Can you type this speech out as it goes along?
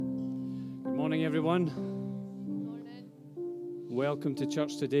Morning, everyone. Morning. Welcome to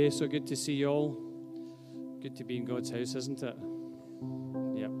church today. So good to see you all. Good to be in God's house, isn't it?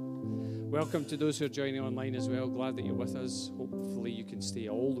 Yep. Welcome to those who are joining online as well. Glad that you're with us. Hopefully you can stay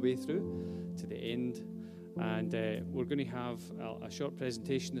all the way through to the end. And we're going to have a short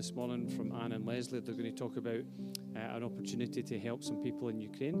presentation this morning from Anne and Leslie. They're going to talk about an opportunity to help some people in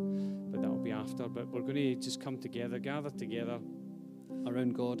Ukraine, but that will be after. But we're going to just come together, gather together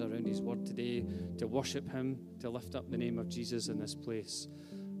around God, around His Word today, to worship Him, to lift up the name of Jesus in this place.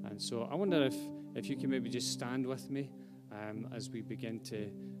 And so I wonder if you can maybe just stand with me as we begin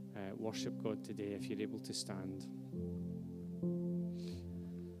to worship God today, if you're able to stand.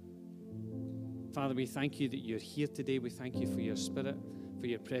 Father, we thank you that you're here today. We thank you for your Spirit, for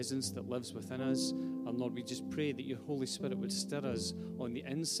your presence that lives within us. And Lord, we just pray that your Holy Spirit would stir us on the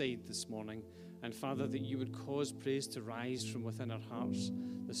inside this morning. And Father, that you would cause praise to rise from within our hearts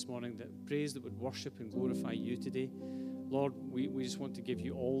this morning, that praise that would worship and glorify you today. Lord, we just want to give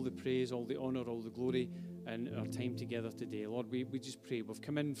you all the praise, all the honor, all the glory in our time together today. Lord, we just pray. We've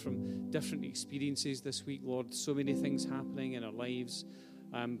come in from different experiences this week, Lord, so many things happening in our lives.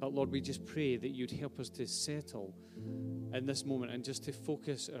 But Lord, we just pray that you'd help us to settle in this moment and just to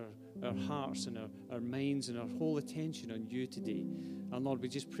focus our hearts and our minds and our whole attention on you today. And Lord, we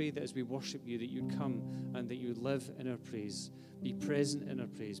just pray that as we worship you, that you'd come and that you would live in our praise, be present in our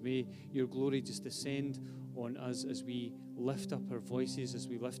praise. May your glory just descend on us as we lift up our voices, as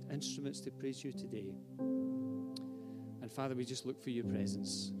we lift instruments to praise you today. And Father, we just look for your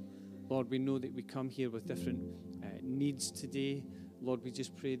presence. Lord, we know that we come here with different needs today. Lord, we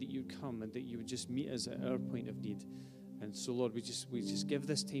just pray that you'd come and that you would just meet us at our point of need. And so, Lord, we just give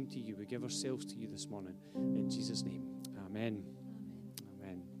this time to you. We give ourselves to you this morning. In Jesus' name, amen.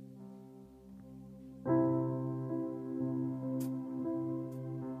 Amen.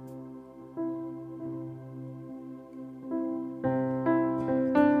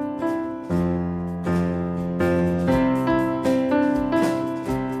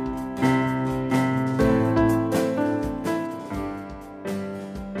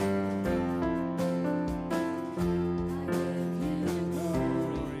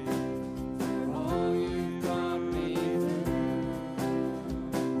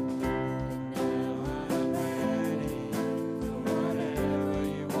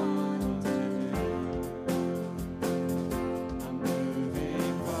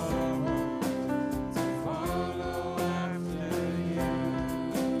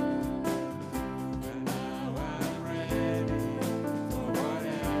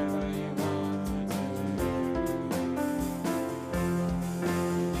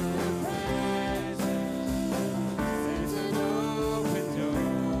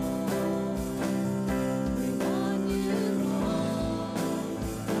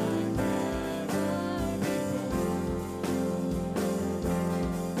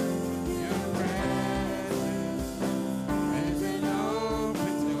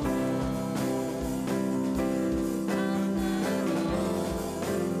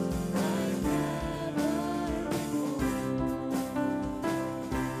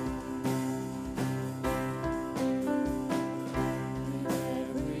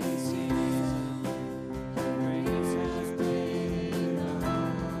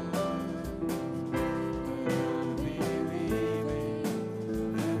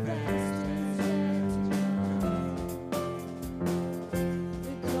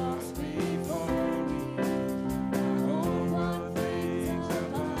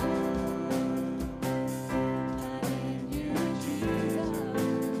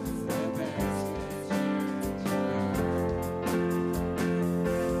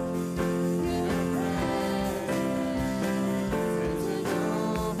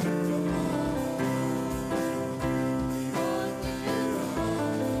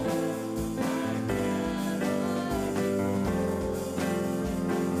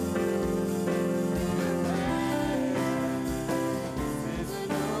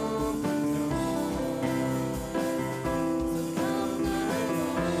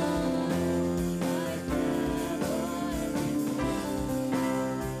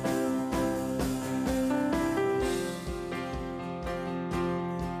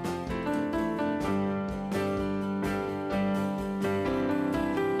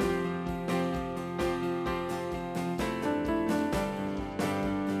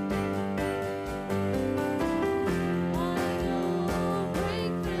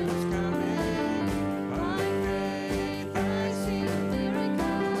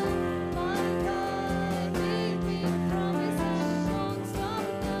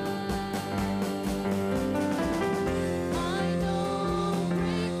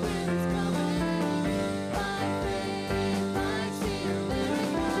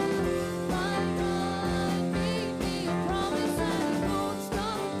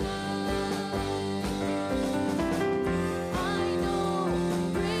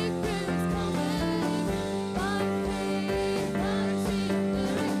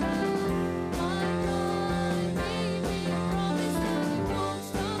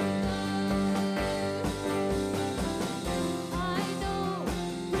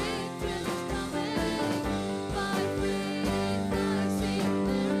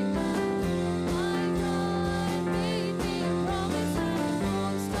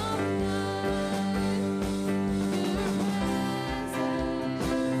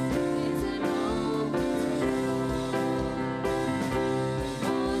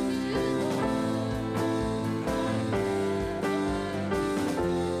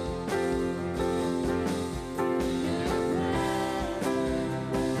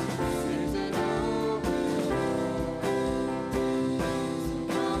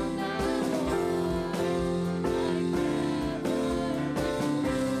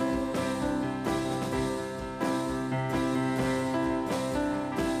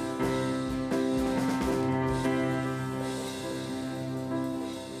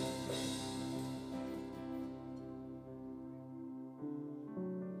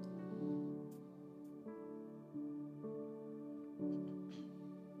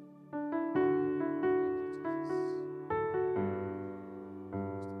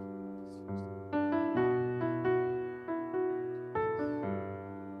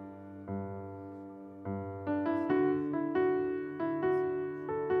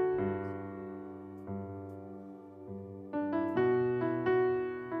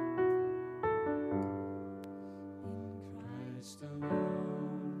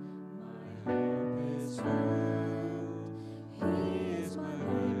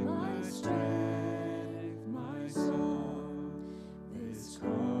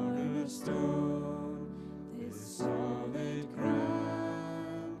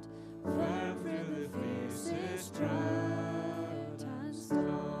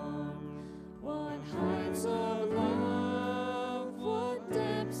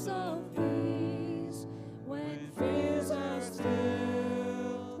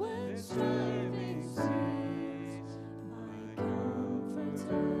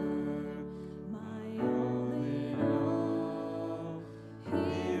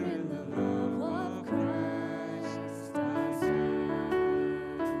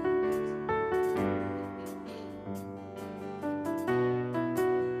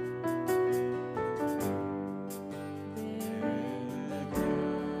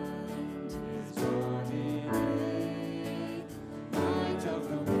 Of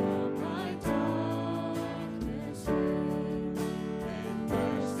the world, my darkness, and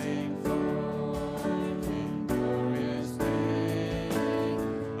mercy.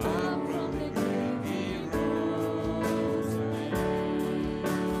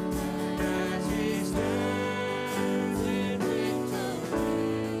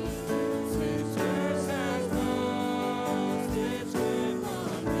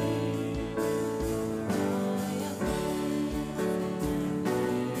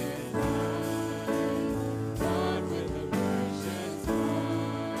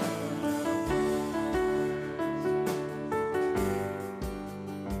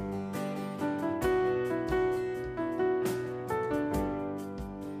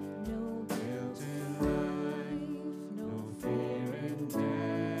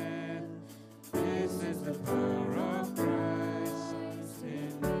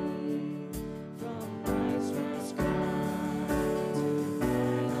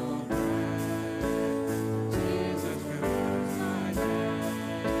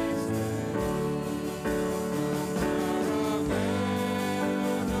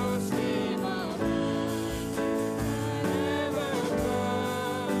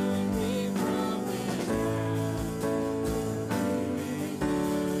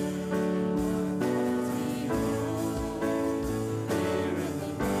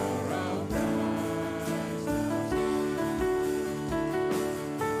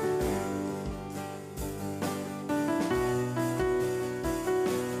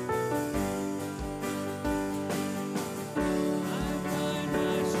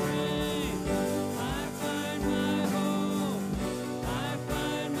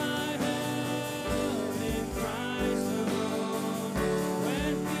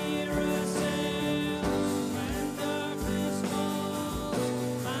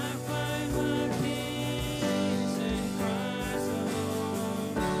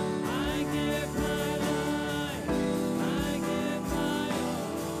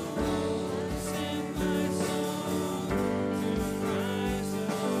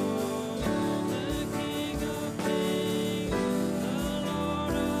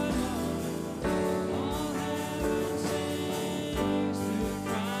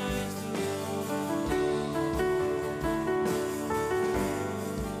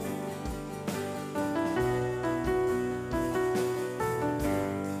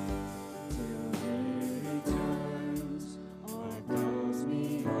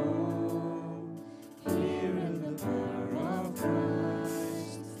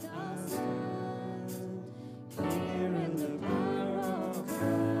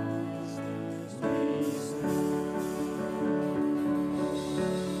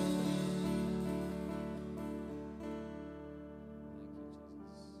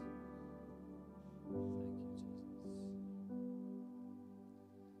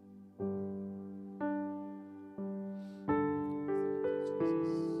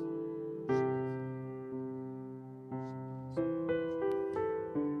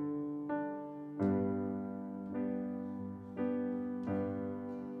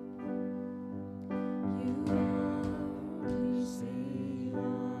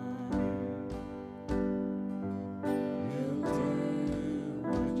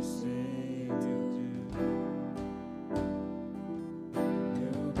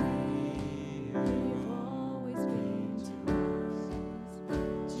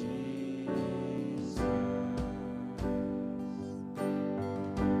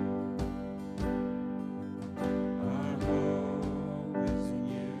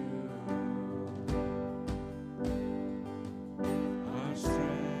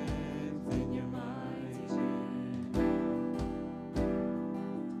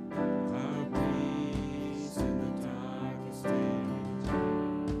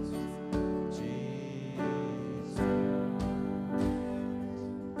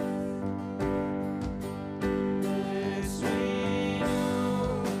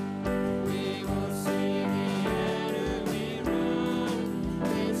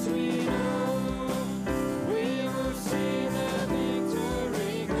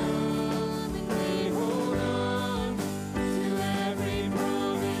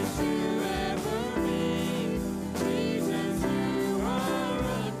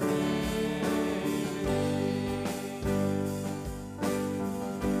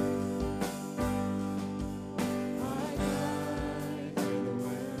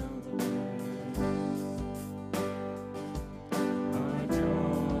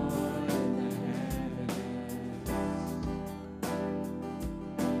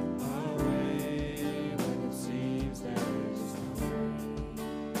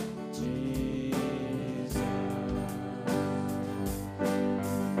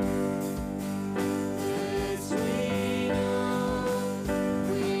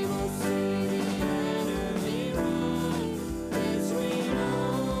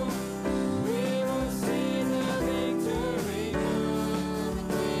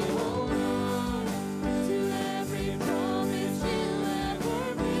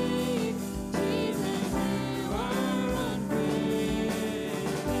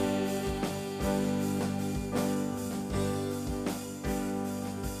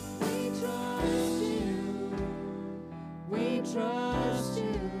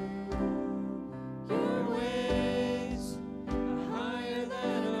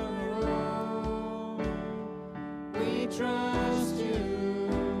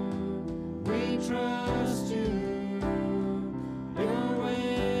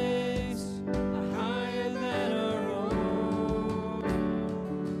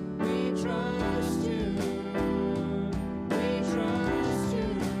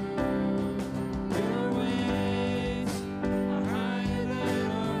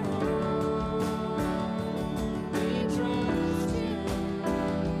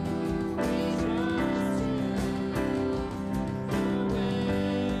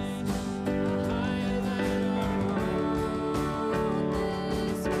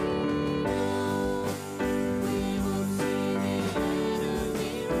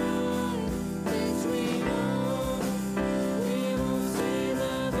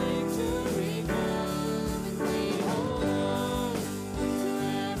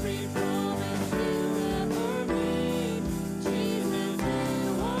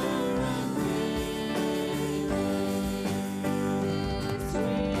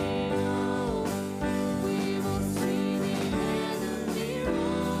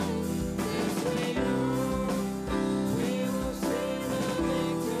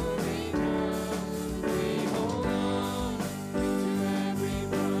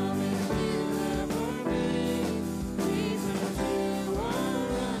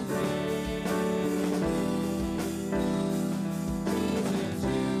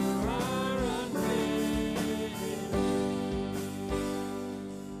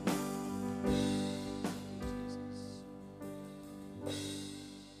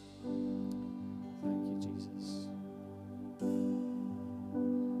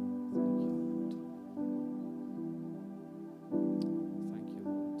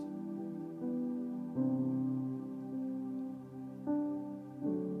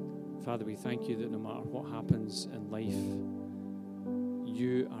 Father, we thank you that no matter what happens in life,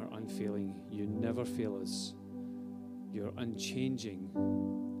 you are unfailing. You never fail us. You're unchanging.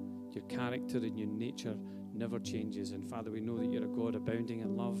 Your character and your nature never changes. And Father, we know that you're a God abounding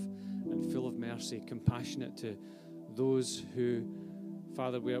in love and full of mercy, compassionate to those who,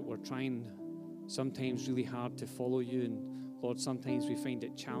 Father, we're trying sometimes really hard to follow you. And Lord, sometimes we find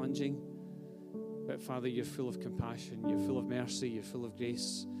it challenging. But Father, you're full of compassion. You're full of mercy. You're full of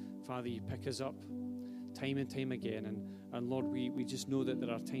grace. Father, you pick us up time and time again. And Lord, we just know that there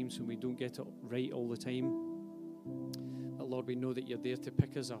are times when we don't get it right all the time. But Lord, we know that you're there to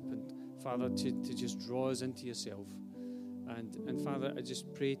pick us up and, Father, to just draw us into yourself. And Father, I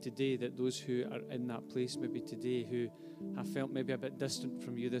just pray today that those who are in that place maybe today who have felt maybe a bit distant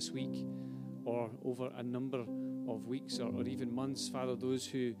from you this week or over a number of weeks or even months, Father, those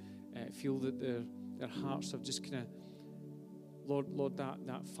who feel that their hearts have just kind of, Lord,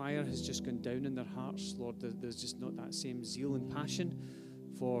 that fire has just gone down in their hearts. Lord, there's just not that same zeal and passion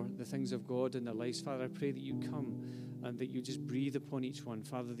for the things of God in their lives. Father, I pray that you come and that you just breathe upon each one.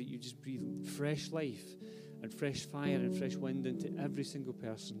 Father, that you just breathe fresh life and fresh fire and fresh wind into every single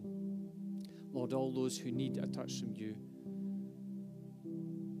person. Lord, all those who need a touch from you.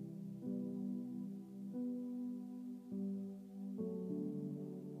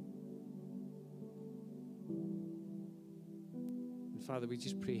 And Father, we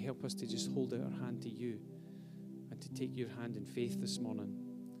just pray, help us to just hold out our hand to you and to take your hand in faith this morning.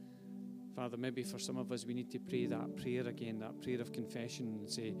 Father, maybe for some of us, we need to pray that prayer again, that prayer of confession, and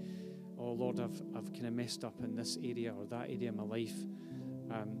say, oh, Lord, I've kind of messed up in this area or that area of my life.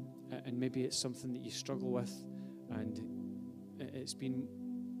 And maybe it's something that you struggle with, and it's been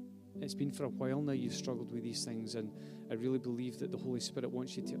for a while now you've struggled with these things. And I really believe that the Holy Spirit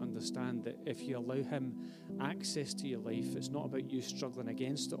wants you to understand that if you allow him access to your life, it's not about you struggling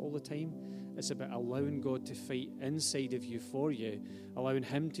against it all the time. It's about allowing God to fight inside of you for you, allowing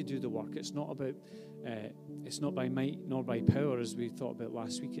him to do the work. It's not about, it's not by might nor by power, as we thought about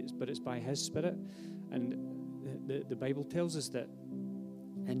last week, but it's by his Spirit. And the Bible tells us that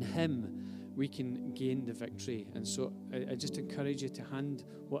in him we can gain the victory. And so I just encourage you to hand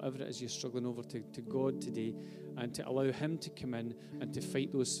whatever it is you're struggling over to God today, and to allow him to come in and to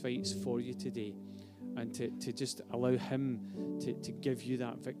fight those fights for you today, and to just allow him to give you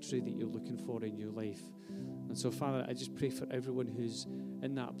that victory that you're looking for in your life. And so, Father, I just pray for everyone who's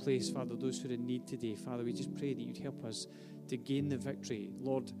in that place, Father, those who are in need today. Father, we just pray that you'd help us to gain the victory.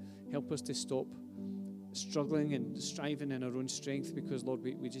 Lord, help us to stop struggling and striving in our own strength, because, Lord,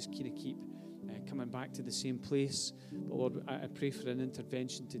 we just kind of keep coming back to the same place. But, Lord, I pray for an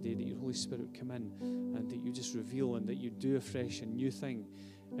intervention today, that your Holy Spirit would come in and that you just reveal and that you do a fresh and new thing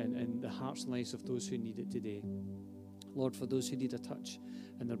in the hearts and lives of those who need it today. Lord, for those who need a touch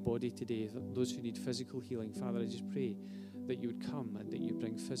in their body today, those who need physical healing, Father, I just pray that you would come and that you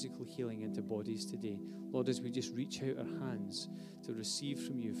bring physical healing into bodies today. Lord, as we just reach out our hands to receive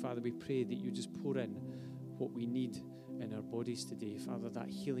from you, Father, we pray that you just pour in what we need in our bodies today. Father, that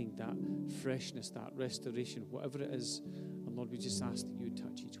healing, that freshness, that restoration, whatever it is. And Lord, we just ask that you would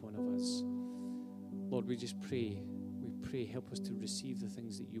touch each one of us. Lord, we just pray, help us to receive the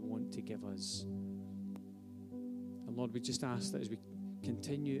things that you want to give us. And Lord, we just ask that as we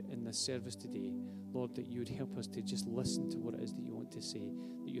continue in this service today, Lord, that you would help us to just listen to what it is that you want to say,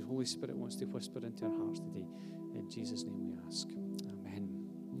 that your Holy Spirit wants to whisper into our hearts today. In Jesus' name we ask. Amen.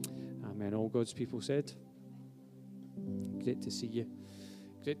 Amen. All God's people said, great to see you.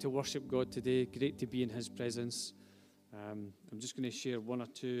 Great to worship God today. Great to be in his presence. I'm just going to share one or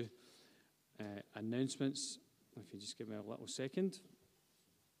two announcements. If you just give me a little second.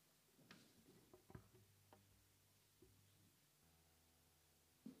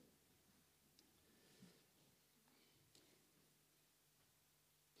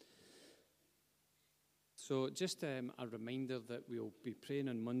 So just a reminder that we'll be praying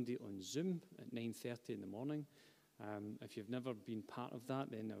on Monday on Zoom at 9:30 in the morning. If you've never been part of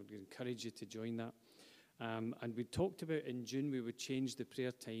that, then I would encourage you to join that. And we talked about in June we would change the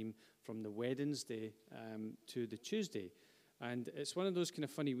prayer time from the Wednesday to the Tuesday. And it's one of those kind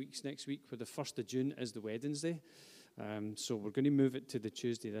of funny weeks next week where the 1st of June is the Wednesday. So we're going to move it to the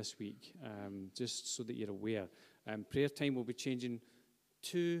Tuesday this week, just so that you're aware. Prayer time will be changing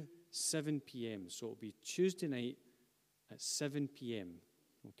to 7 p.m. So it'll be Tuesday night at 7 p.m.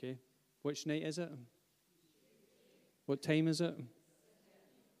 Okay? Which night is it? What time is it?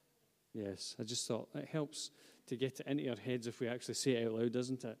 Yes, I just thought it helps to get it into our heads if we actually say it out loud,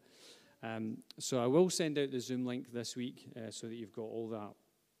 doesn't it? So I will send out the Zoom link this week so that you've got all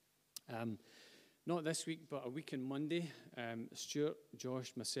that. Not this week, but a week on Monday, Stuart,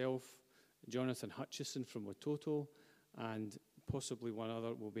 Josh, myself, Jonathan Hutchison from Watoto, and possibly one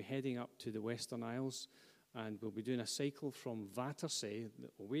other will be heading up to the Western Isles, and we'll be doing a cycle from Battersea,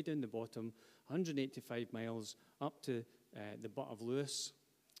 way down the bottom, 185 miles up to the Butt of Lewis.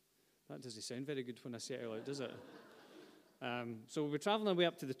 That doesn't sound very good when I say it out loud, does it? So we'll be travelling our way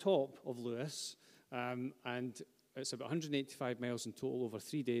up to the top of Lewis, and it's about 185 miles in total over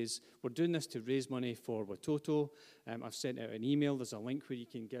 3 days. We're doing this to raise money for Watoto. I've sent out an email. There's a link where you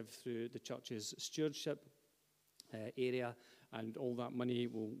can give through the church's stewardship area, and all that money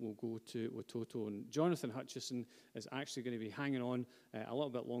will go to Watoto. And Jonathan Hutchison is actually going to be hanging on a little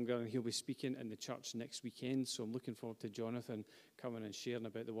bit longer, and he'll be speaking in the church next weekend. So I'm looking forward to Jonathan coming and sharing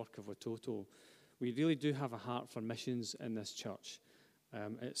about the work of Watoto. We really do have a heart for missions in this church.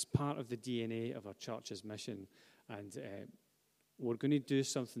 It's part of the DNA of our church's mission. And we're going to do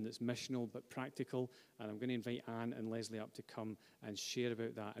something that's missional but practical. And I'm going to invite Anne and Leslie up to come and share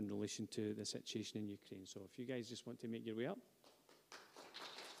about that in relation to the situation in Ukraine. So if you guys just want to make your way up.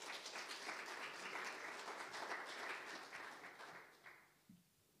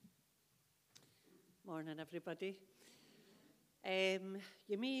 Morning, everybody.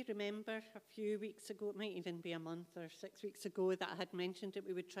 You may remember a few weeks ago, it might even be a month or 6 weeks ago, that I had mentioned that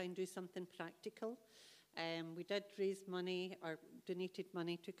we would try and do something practical. We did raise money or donated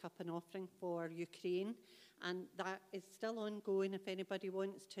money to Cup and Offering for Ukraine, and that is still ongoing. If anybody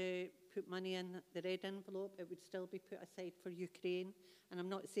wants to put money in the red envelope, it would still be put aside for Ukraine. And I'm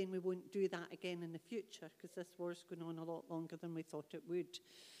not saying we won't do that again in the future, because this war's going on a lot longer than we thought it would.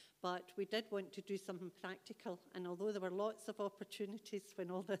 But we did want to do something practical, and although there were lots of opportunities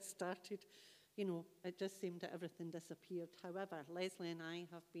when all this started, it just seemed that everything disappeared. However, Leslie and I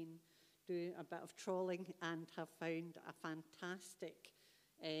have been doing a bit of trawling and have found a fantastic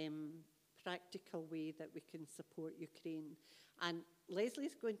practical way that we can support Ukraine. And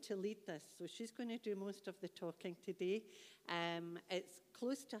Leslie's going to lead this, so she's going to do most of the talking today. It's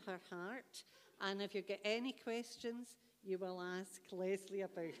close to her heart, and if you get any questions, you will ask Leslie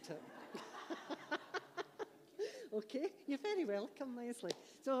about it. Okay, you're very welcome, Leslie.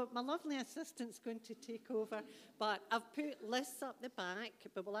 So my lovely assistant's going to take over, but I've put lists up the back,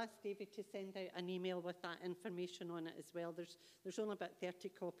 but we'll ask David to send out an email with that information on it as well. There's only about 30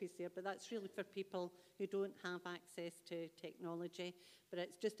 copies there, but that's really for people who don't have access to technology. But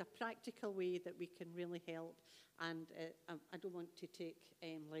it's just a practical way that we can really help, and I don't want to take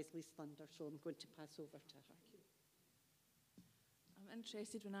Leslie's thunder, so I'm going to pass over to her. I'm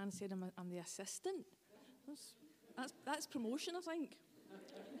interested when Anne said I'm the assistant. That's promotion, I think.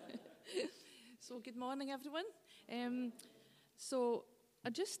 So good morning, everyone. So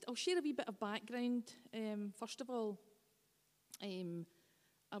I'll share a wee bit of background. First of all,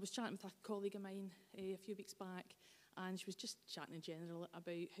 I was chatting with a colleague of mine a few weeks back, and she was just chatting in general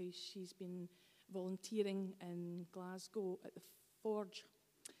about how she's been volunteering in Glasgow at the Forge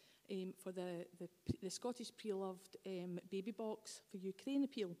for the Scottish Pre-Loved Baby Box for Ukraine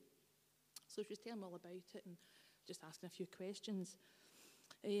appeal. So she was telling me all about it and just asking a few questions.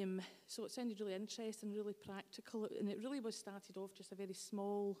 So it sounded really interesting, really practical, and it really was started off just a very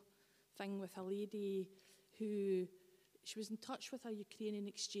small thing with a lady she was in touch with a Ukrainian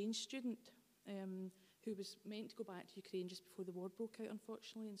exchange student who was meant to go back to Ukraine just before the war broke out,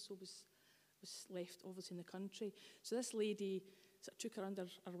 unfortunately, and so was left, obviously, in the country. So this lady sort of took her under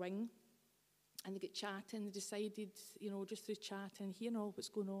her wing, and they got chatting. They decided, just through chatting, hearing all what's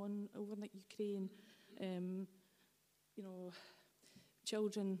going on over in Ukraine,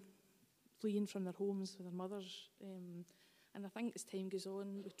 children fleeing from their homes with their mothers. And I think as time goes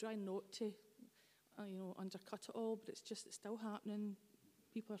on, we try not to, undercut it all, but it's still happening.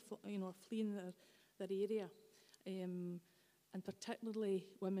 People are fleeing their area, and particularly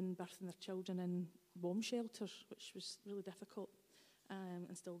women birthing their children in bomb shelters, which was really difficult,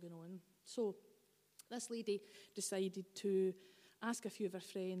 and still going on. So this lady decided to ask a few of her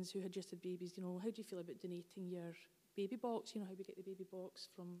friends who had just had babies, how do you feel about donating your baby box? How we get the baby box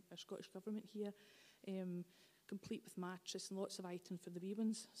from our Scottish Government here, complete with mattress and lots of items for the wee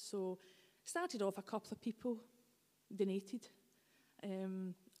ones. So started off, a couple of people donated,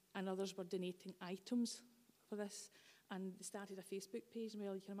 and others were donating items for this. And they started a Facebook page, and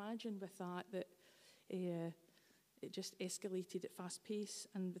well, you can imagine with that it just escalated at fast pace.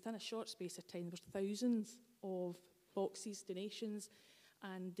 And within a short space of time, there was thousands of boxes, donations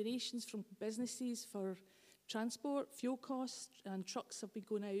from businesses for transport, fuel costs, and trucks have been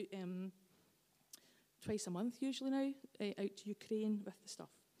going out twice a month usually now, out to Ukraine with the stuff.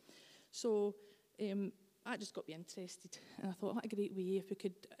 So that just got me interested. And I thought, what a great way if we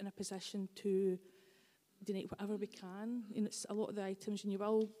could, in a position to donate whatever we can. And it's a lot of the items, and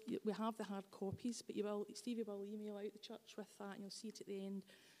we have the hard copies, but Stevie will email out the church with that, and you'll see it at the end.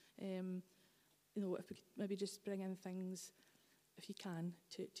 If we could maybe just bring in things, if you can,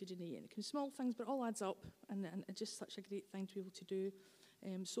 to donate. And it can be small things, but it all adds up, and it's just such a great thing to be able to do.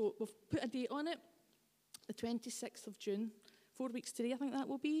 So we've put a date on it, the 26th of June, 4 weeks today, I think that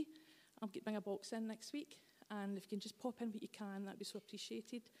will be. I'll bring a box in next week, and if you can just pop in what you can, that'd be so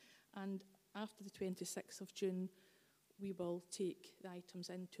appreciated. And after the 26th of June, we will take the items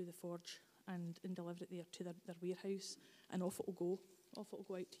into the Forge and deliver it there to their warehouse, and off it will go. Off it will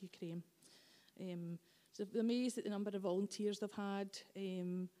go out to Ukraine. So I'm amazed at the number of volunteers they've had,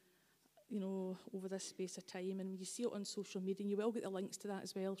 over this space of time. And you see it on social media, and you will get the links to that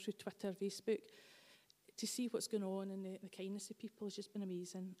as well through Twitter, Facebook. To see what's going on and the kindness of people has just been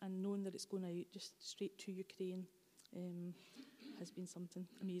amazing. And knowing that it's going out just straight to Ukraine has been something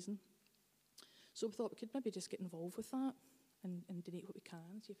amazing. So we thought we could maybe just get involved with that and donate what we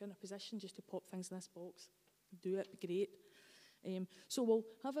can. So if you're in a position just to pop things in this box, do it, be great. So we'll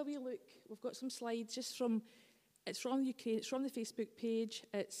have a wee look. We've got some slides it's from Ukraine, it's from the Facebook page.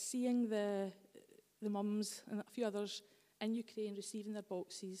 It's seeing the mums and a few others in Ukraine receiving their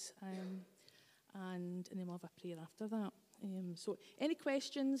boxes, and then we'll have a prayer after that. So any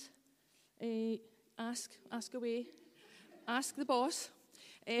questions, ask away, ask the boss.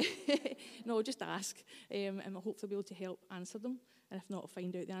 No, just ask, and we'll hopefully be able to help answer them, and if not, I'll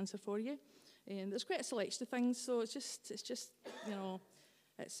find out the answer for you. There's quite a selection of things, so it's just it's just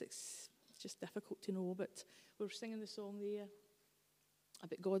difficult to know. But we're singing the song there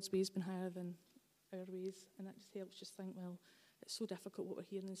about God's ways being higher than our ways, and that just helps just think, well, it's so difficult what we're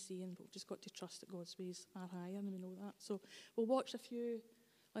hearing and seeing, but we've just got to trust that God's ways are higher, and we know that. So we'll watch a few.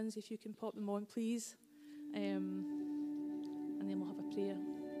 Lindsay, if you can pop them on, please, and then we'll have a prayer.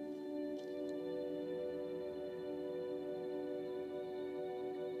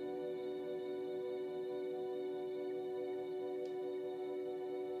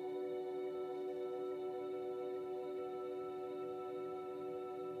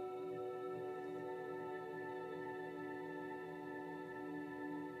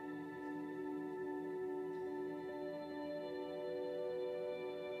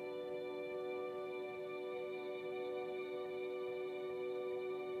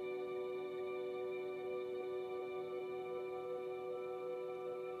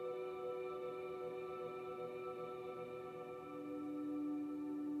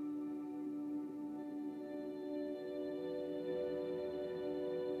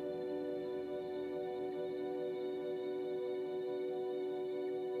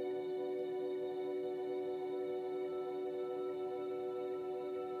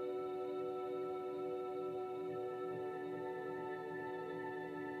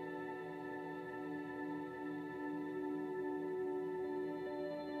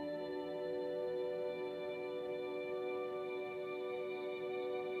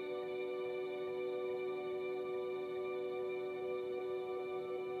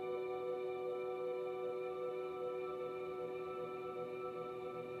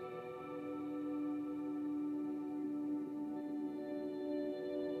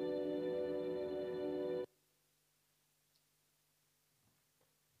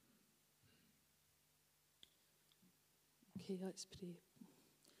 Okay, let's pray.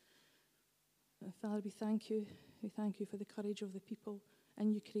 Father, we thank you. We thank you for the courage of the people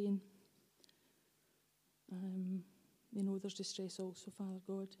in Ukraine. We know there's distress also, Father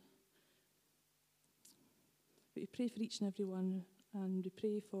God. But we pray for each and every one, and we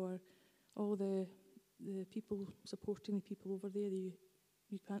pray for all the people supporting the people over there, the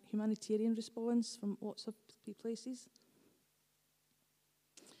humanitarian response from lots of places.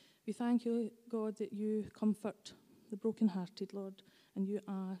 We thank you, God, that you comfort the brokenhearted, Lord, and you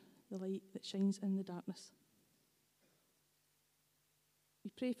are the light that shines in the darkness.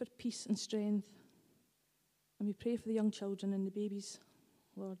 We pray for peace and strength, and we pray for the young children and the babies,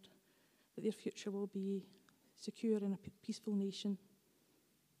 Lord, that their future will be secure in a peaceful nation.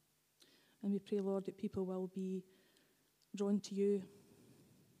 And we pray, Lord, that people will be drawn to you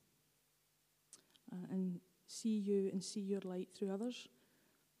and see you and see your light through others.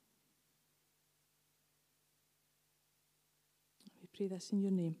 We pray this in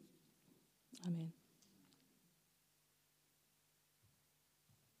your name. Amen.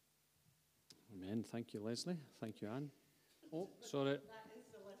 Amen. Thank you, Leslie. Thank you, Anne. Oh, sorry. That is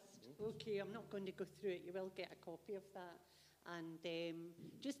the list. Okay, I'm not going to go through it. You will get a copy of that. And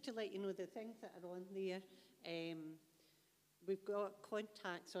just to let you know the things that are on there, we've got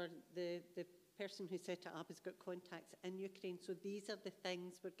contacts, or the person who set it up has got contacts in Ukraine. So these are the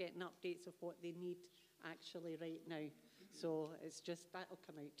things we're getting updates of what they need actually right now. So it's just, that'll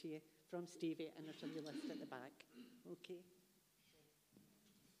come out to you from Stevie, and there's a wee list at the back. Okay.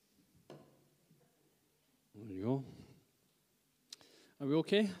 There you go. Are we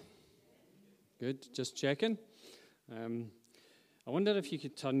okay? Good, just checking. I wonder if you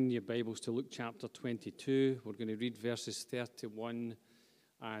could turn your Bibles to Luke chapter 22. We're going to read verses 31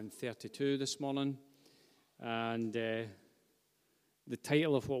 and 32 this morning. And the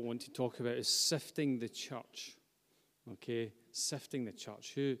title of what I want to talk about is Sifting the Church. Okay, sifting the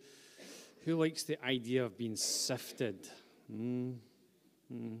church. Who likes the idea of being sifted?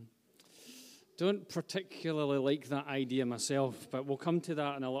 Don't particularly like that idea myself, but we'll come to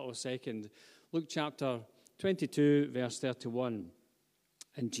that in a little second. Luke chapter 22, verse 31.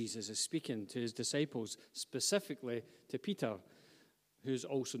 And Jesus is speaking to his disciples, specifically to Peter, who's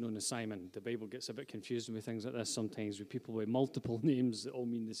also known as Simon. The Bible gets a bit confused with things like this sometimes, with people with multiple names that all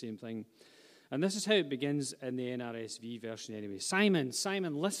mean the same thing. And this is how it begins in the NRSV version anyway. Simon,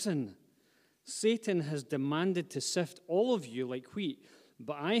 Simon, listen. Satan has demanded to sift all of you like wheat,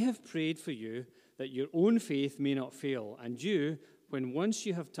 but I have prayed for you that your own faith may not fail. And you, when once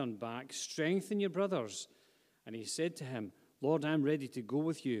you have turned back, strengthen your brothers. And he said to him, Lord, I'm ready to go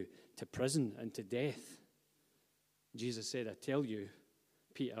with you to prison and to death. Jesus said, I tell you,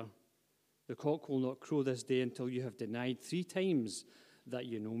 Peter, the cock will not crow this day until you have denied 3 times that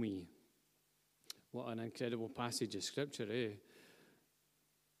you know me. What an incredible passage of Scripture, eh?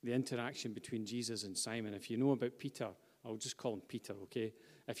 The interaction between Jesus and Simon. If you know about Peter, I'll just call him Peter, okay?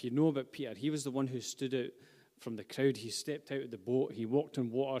 If you know about Peter, he was the one who stood out from the crowd. He stepped out of the boat. He walked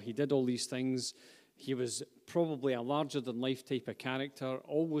on water. He did all these things. He was probably a larger-than-life type of character,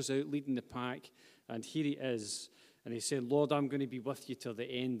 always out leading the pack. And here he is. And he said, Lord, I'm going to be with you till the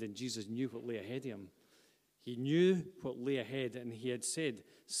end. And Jesus knew what lay ahead of him. He knew what lay ahead. And he had said,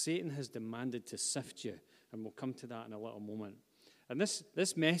 Satan has demanded to sift you. And we'll come to that in a little moment. And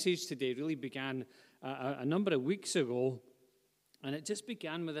this message today really began a number of weeks ago. And it just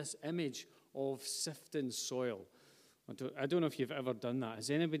began with this image of sifting soil. I don't know if you've ever done that. Has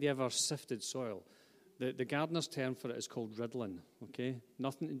anybody ever sifted soil? The gardener's term for it is called riddling, okay?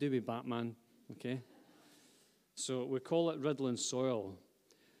 Nothing to do with Batman, okay? So we call it riddling soil.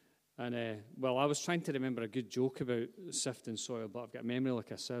 And, I was trying to remember a good joke about sifting soil, but I've got a memory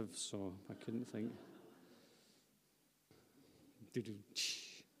like a sieve, so I couldn't think.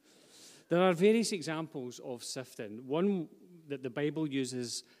 There are various examples of sifting. One that the Bible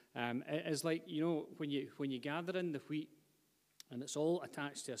uses is like, you know, when you gather in the wheat and it's all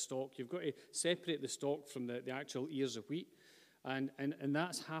attached to a stalk, you've got to separate the stalk from the actual ears of wheat. And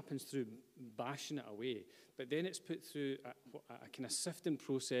that happens through bashing it away. But then it's put through a kind of sifting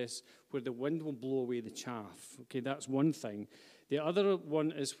process where the wind will blow away the chaff. Okay, that's one thing. The other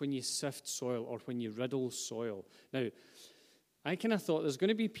one is when you sift soil or when you riddle soil. Now, I kind of thought there's going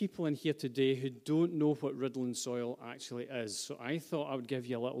to be people in here today who don't know what riddling soil actually is. So I thought I would give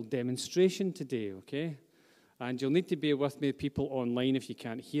you a little demonstration today, okay? And you'll need to bear with me, people online, if you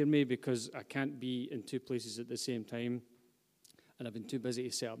can't hear me, because I can't be in 2 places at the same time. And I've been too busy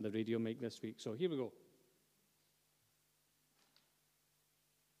to set up the radio mic this week. So here we go.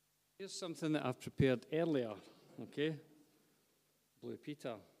 Here's something that I've prepared earlier, okay? Blue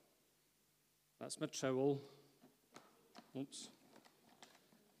Peter. That's my trowel. Oops.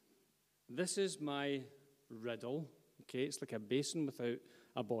 This is my riddle, okay? It's like a basin without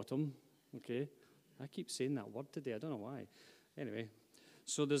a bottom, okay? I keep saying that word today. I don't know why. Anyway,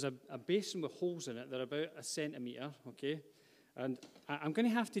 so there's a basin with holes in it. They're about 1 centimetre, okay? And I'm going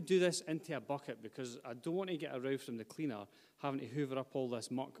to have to do this into a bucket because I don't want to get a row from the cleaner having to hoover up all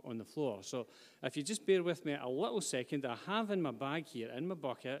this muck on the floor. So if you just bear with me a little second, I have in my bag here, in my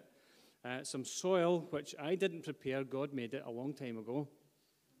bucket, some soil, which I didn't prepare. God made it a long time ago.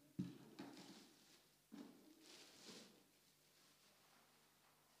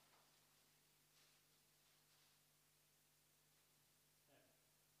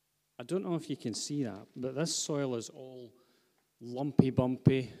 I don't know if you can see that, but this soil is all lumpy,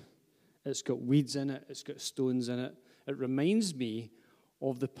 bumpy. It's got weeds in it. It's got stones in it. It reminds me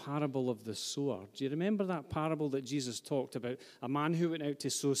of the parable of the sower. Do you remember that parable that Jesus talked about? A man who went out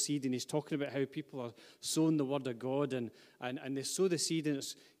to sow seed, and he's talking about how people are sowing the word of God, and they sow the seed, and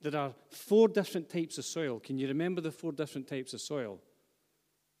there are 4 different types of soil. Can you remember the 4 different types of soil?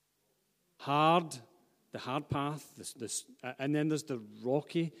 Hard, the hard path, and then there's the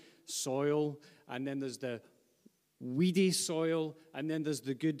rocky soil, and then there's the weedy soil, and then there's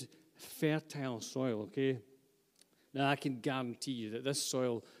the good fertile soil, okay? Now, I can guarantee you that this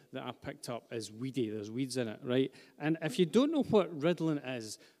soil that I picked up is weedy. There's weeds in it, right? And if you don't know what riddling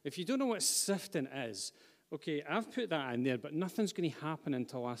is, if you don't know what sifting is, okay, I've put that in there, but nothing's going to happen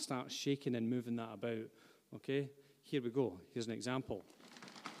until I start shaking and moving that about, okay? Here we go. Here's an example.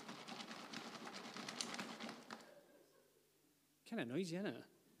 Kind of noisy, isn't it?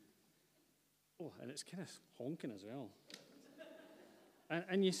 Oh, and it's kind of honking as well.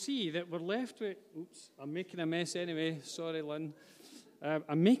 And you see that we're left with, oops, I'm making a mess anyway. Sorry, Lynn.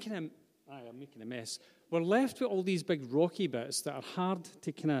 I'm making a mess. We're left with all these big rocky bits that are hard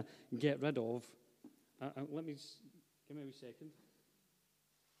to kind of get rid of. Give me a wee second.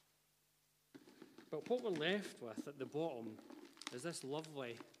 But what we're left with at the bottom is this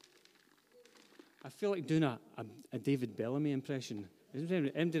lovely, I feel like doing a David Bellamy impression.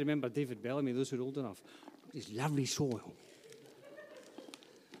 Anybody remember David Bellamy, those who are old enough? This lovely soil.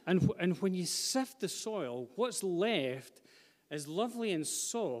 And when you sift the soil, what's left is lovely and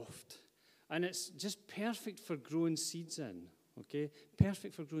soft, and it's just perfect for growing seeds in, okay?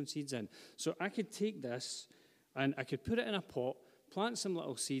 Perfect for growing seeds in. So I could take this, and I could put it in a pot, plant some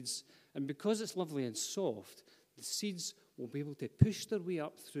little seeds, and because it's lovely and soft, the seeds will be able to push their way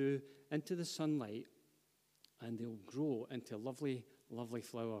up through into the sunlight, and they'll grow into lovely, lovely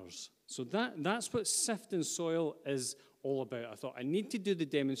flowers. So that's what sifting soil is all about. I thought I need to do the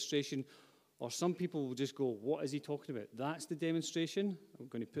demonstration, or some people will just go, what is he talking about? That's the demonstration. I'm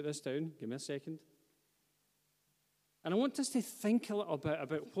going to put this down. Give me a second. And I want us to think a little bit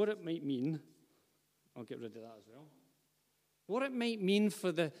about what it might mean. I'll get rid of that as well. What it might mean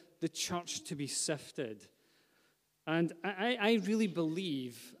for the church to be sifted. And I really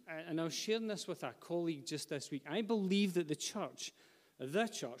believe, and I was sharing this with a colleague just this week, I believe that the church,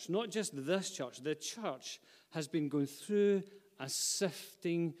 not just this church, the church has been going through a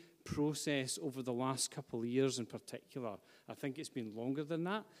sifting process over the last couple of years in particular. I think it's been longer than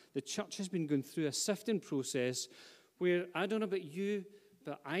that. The church has been going through a sifting process where, I don't know about you,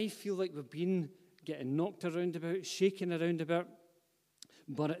 but I feel like we've been getting knocked around about, shaken around about,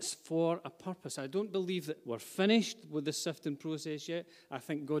 but it's for a purpose. I don't believe that we're finished with the sifting process yet. I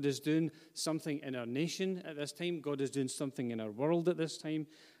think God is doing something in our nation at this time. God is doing something in our world at this time.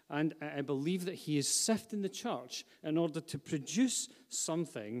 And I believe that he is sifting the church in order to produce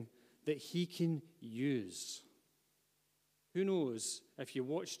something that he can use. Who knows, if you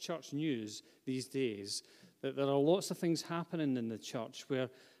watch church news these days, that there are lots of things happening in the church where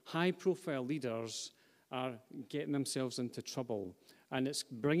high-profile leaders are getting themselves into trouble. And it's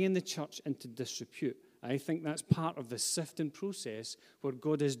bringing the church into disrepute. I think that's part of the sifting process where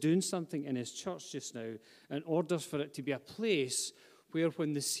God is doing something in his church just now in order for it to be a place where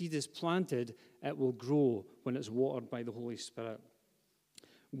when the seed is planted, it will grow when it's watered by the Holy Spirit.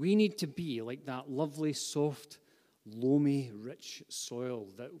 We need to be like that lovely, soft, loamy, rich soil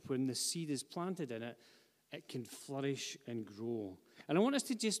that when the seed is planted in it, it can flourish and grow. And I want us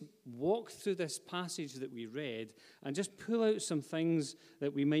to just walk through this passage that we read and just pull out some things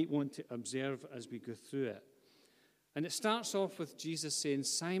that we might want to observe as we go through it. And it starts off with Jesus saying,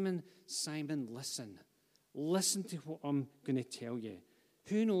 Simon, Simon, listen. Listen to what I'm going to tell you.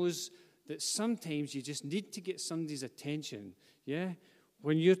 Who knows that sometimes you just need to get somebody's attention, yeah?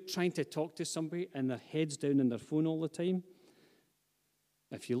 When you're trying to talk to somebody and their head's down in their phone all the time.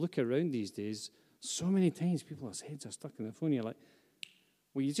 If you look around these days, so many times people's heads are stuck in their phone. You're like,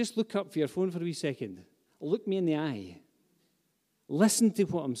 will you just look up for your phone for a wee second? Look me in the eye. Listen to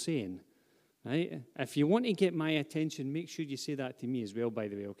what I'm saying, right? If you want to get my attention, make sure you say that to me as well, by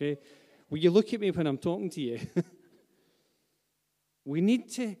the way, okay? Will you look at me when I'm talking to you? We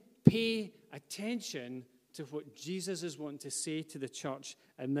need to pay attention to what Jesus is wanting to say to the church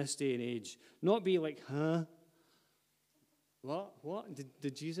in this day and age. Not be like, huh? What?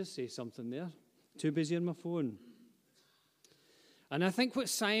 Did Jesus say something there? Too busy on my phone. And I think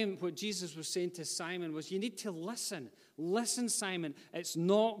what Jesus was saying to Simon was, you need to listen. Listen, Simon. It's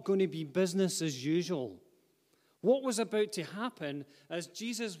not going to be business as usual. What was about to happen as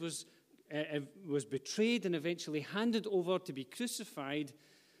Jesus was betrayed and eventually handed over to be crucified,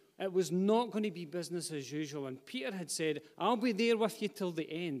 it was not going to be business as usual. And Peter had said, I'll be there with you till the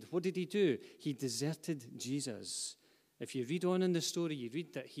end. What did he do? He deserted Jesus. If you read on in the story, you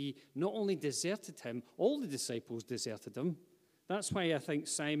read that he not only deserted him, all the disciples deserted him. That's why I think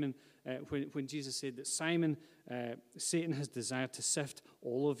Simon, when Jesus said that Simon, Satan has desired to sift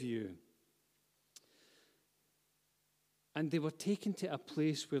all of you. And they were taken to a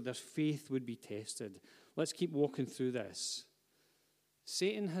place where their faith would be tested. Let's keep walking through this.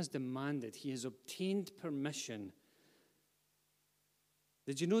 Satan has demanded, he has obtained permission.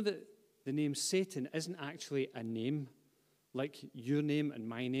 Did you know that the name Satan isn't actually a name? like your name and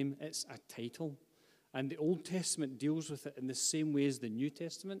my name. It's a title. And the Old Testament deals with it in the same way as the New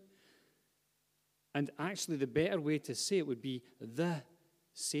Testament. And actually, the better way to say it would be the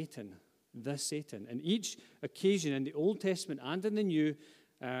Satan. The Satan. And each occasion in the Old Testament and in the New,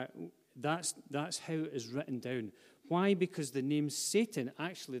 that's how it is written down. Why? Because the name Satan,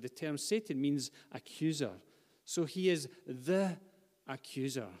 actually, the term Satan means accuser. So he is the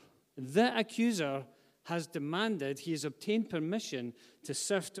accuser. The accuser has demanded, he has obtained permission to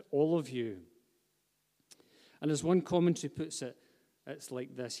sift all of you. And as one commentary puts it, it's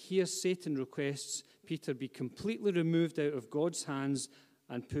like this. Here Satan requests Peter be completely removed out of God's hands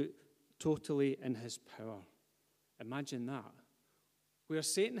and put totally in his power. Imagine that. Where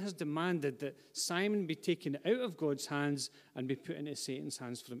Satan has demanded that Simon be taken out of God's hands and be put into Satan's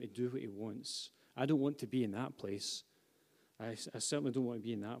hands for him to do what he wants. I don't want to be in that place. I certainly don't want to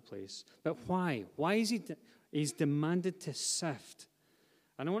be in that place. But why? Why is he's demanded to sift?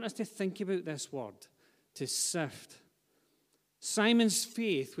 And I want us to think about this word, to sift. Simon's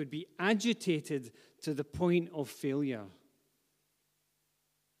faith would be agitated to the point of failure.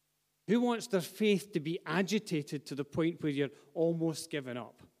 Who wants their faith to be agitated to the point where you're almost giving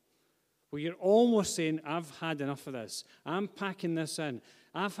up? Where you're almost saying, I've had enough of this. I'm packing this in.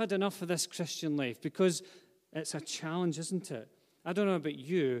 I've had enough of this Christian life, because it's a challenge, isn't it? I don't know about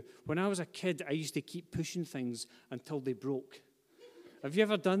you. When I was a kid, I used to keep pushing things until they broke. Have you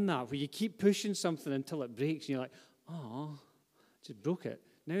ever done that, where you keep pushing something until it breaks, and you're like, oh, just broke it.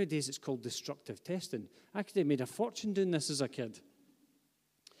 Nowadays, it's called destructive testing. I could have made a fortune doing this as a kid.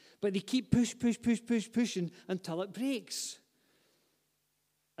 But they keep pushing until it breaks.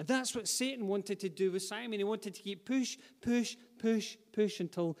 And that's what Satan wanted to do with Simon. He wanted to keep push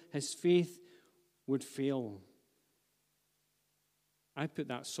until his faith would fail. I put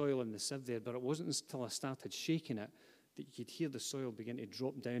that soil in the sieve there, but it wasn't until I started shaking it that you could hear the soil begin to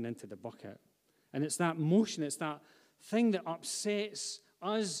drop down into the bucket. And it's that motion, it's that thing that upsets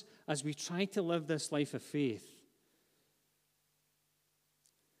us as we try to live this life of faith.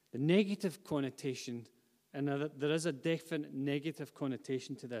 The negative connotation, and there is a definite negative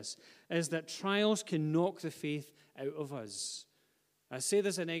connotation to this, is that trials can knock the faith out of us. I say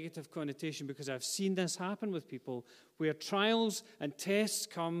there's a negative connotation because I've seen this happen with people where trials and tests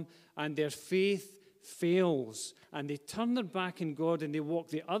come and their faith fails and they turn their back on God and they walk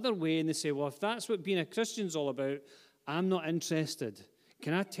the other way and they say, well, if that's what being a Christian's all about, I'm not interested.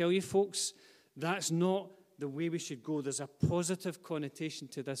 Can I tell you, folks, that's not the way we should go. There's a positive connotation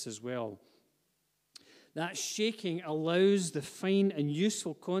to this as well. That shaking allows the fine and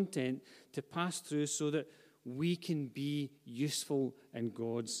useful content to pass through so that we can be useful in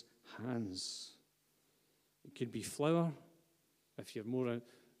God's hands. It could be flour, if you're more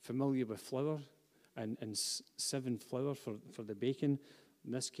familiar with flour, and sieving flour for the baking.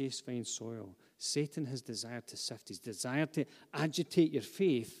 In this case, fine soil. Satan has desired to sift. He's desired to agitate your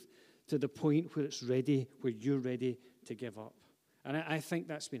faith to the point where it's ready, where you're ready to give up. And I think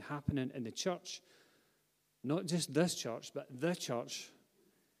that's been happening in the church. Not just this church, but the church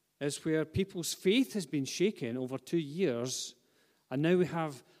is where people's faith has been shaken over 2 years, and now we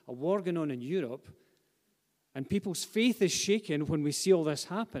have a war going on in Europe, and people's faith is shaken when we see all this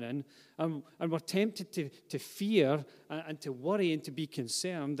happening, and we're tempted to fear and to worry and to be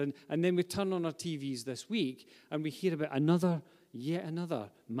concerned, and then we turn on our TVs this week, and we hear about yet another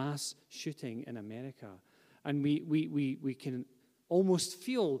mass shooting in America, and we can almost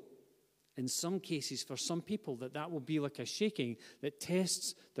feel, in some cases, for some people, that will be like a shaking that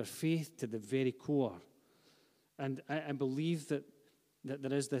tests their faith to the very core. And I believe that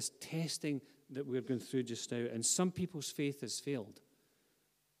there is this testing that we're going through just now. And some people's faith has failed.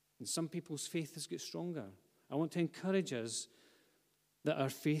 And some people's faith has got stronger. I want to encourage us that our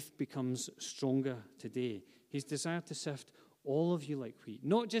faith becomes stronger today. He's desired to sift all of you like wheat.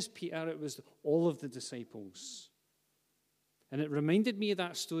 Not just Peter, it was all of the disciples. And it reminded me of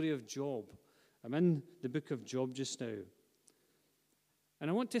that story of Job. I'm in the book of Job just now. And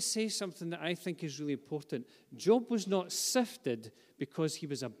I want to say something that I think is really important. Job was not sifted because he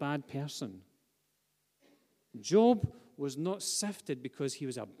was a bad person. Job was not sifted because he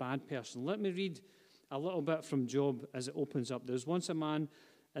was a bad person. Let me read a little bit from Job as it opens up. There was once a man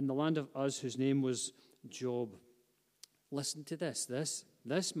in the land of Uz whose name was Job. Listen to this.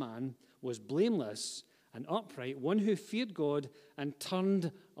 This man was blameless and upright, one who feared God and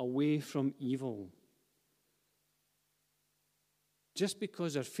turned away from evil. Just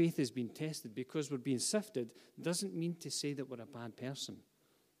because our faith has been tested, because we're being sifted, doesn't mean to say that we're a bad person.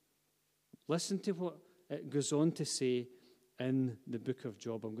 Listen to what it goes on to say in the book of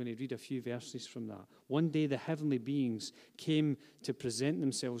Job. I'm going to read a few verses from that. One day the heavenly beings came to present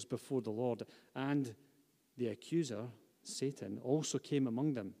themselves before the Lord, and the accuser, Satan, also came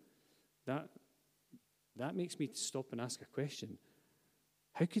among them. That makes me stop and ask a question.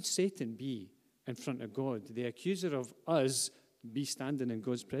 How could Satan be in front of God, the accuser of us, be standing in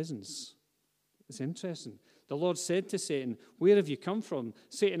God's presence? It's interesting. The Lord said to Satan, "Where have you come from?"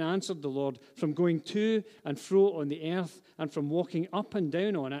 Satan answered the Lord, "From going to and fro on the earth, and from walking up and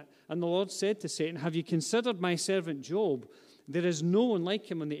down on it." And the Lord said to Satan, "Have you considered my servant Job? There is no one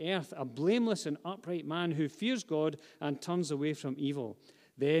like him on the earth, a blameless and upright man who fears God and turns away from evil."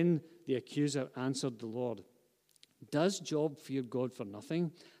 Then the accuser answered the Lord, "Does Job fear God for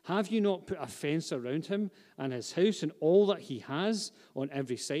nothing? Have you not put a fence around him and his house and all that he has on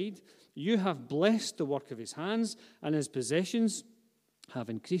every side? You have blessed the work of his hands, and his possessions have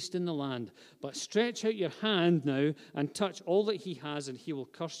increased in the land. But stretch out your hand now and touch all that he has, and he will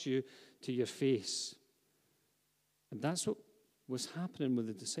curse you to your face." And that's what was happening with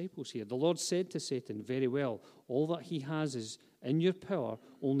the disciples here. The Lord said to Satan, "Very well, all that he has is in your power,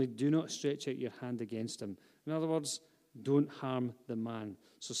 only do not stretch out your hand against him." In other words, don't harm the man.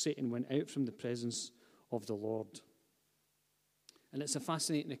 So Satan went out from the presence of the Lord. And it's a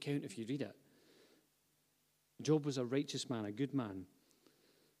fascinating account if you read it. Job was a righteous man, a good man.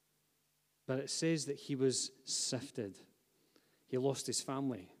 But it says that he was sifted. He lost his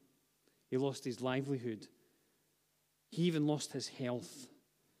family. He lost his livelihood. He even lost his health.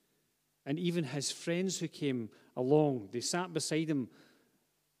 And even his friends who came along, they sat beside him,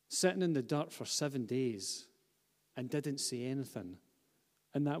 sitting in the dirt for 7 days and didn't say anything.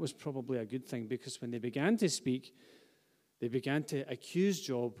 And that was probably a good thing, because when they began to speak, they began to accuse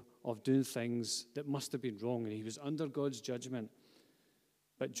Job of doing things that must have been wrong, and he was under God's judgment.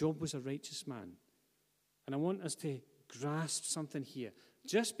 But Job was a righteous man. And I want us to grasp something here.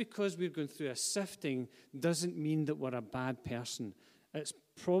 Just because we're going through a sifting doesn't mean that we're a bad person. It's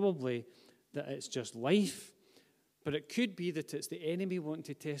probably that it's just life, but it could be that it's the enemy wanting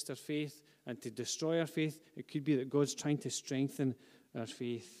to test our faith and to destroy our faith. It could be that God's trying to strengthen our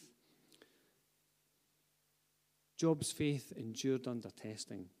faith. Job's faith endured under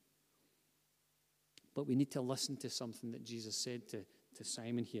testing. But we need to listen to something that Jesus said to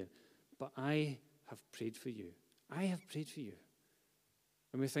Simon here. "But I have prayed for you." I have prayed for you.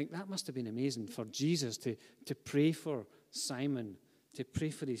 And we think that must have been amazing for Jesus to pray for Simon, to pray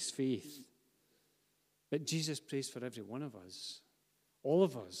for his faith. But Jesus prays for every one of us, all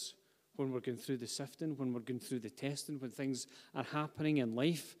of us, when we're going through the sifting, when we're going through the testing, when things are happening in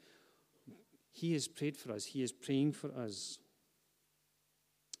life. He has prayed for us. He is praying for us.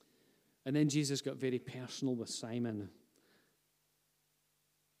 And then Jesus got very personal with Simon.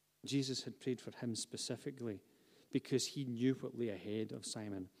 Jesus had prayed for him specifically because he knew what lay ahead of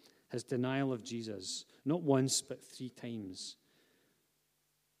Simon. His denial of Jesus, not once, but 3 times.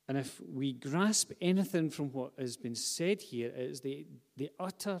 And if we grasp anything from what has been said here, it is the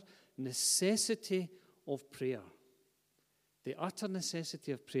utter necessity of prayer. The utter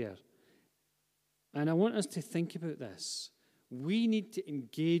necessity of prayer. And I want us to think about this. We need to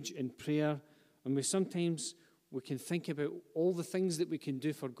engage in prayer, and we can think about all the things that we can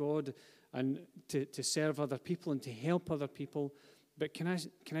do for God and to serve other people and to help other people. But can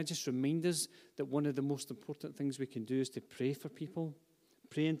I just remind us that one of the most important things we can do is to pray for people,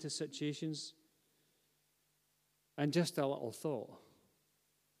 pray into situations. And just a little thought.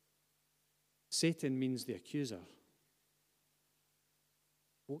 Satan means the accuser.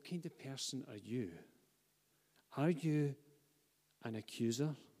 What kind of person are you? Are you an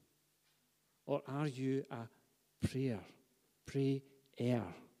accuser? Or are you a prayer?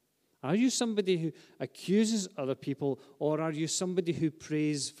 Are you somebody who accuses other people, or are you somebody who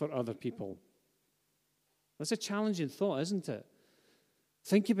prays for other people? That's a challenging thought, isn't it?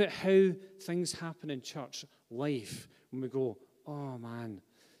 Think about how things happen in church life when we go, "Oh man,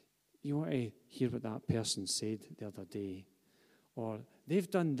 you want to hear what that person said the other day?" Or, "They've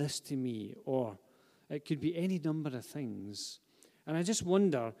done this to me," or it could be any number of things. And I just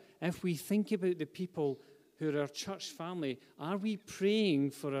wonder, if we think about the people who are our church family, are we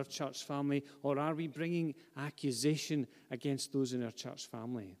praying for our church family, or are we bringing accusation against those in our church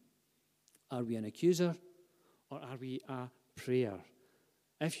family? Are we an accuser, or are we a prayer?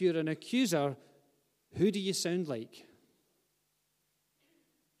 If you're an accuser, who do you sound like?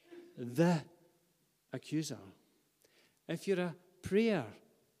 The accuser. If you're a prayer,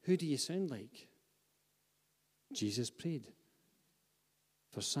 who do you sound like? Jesus prayed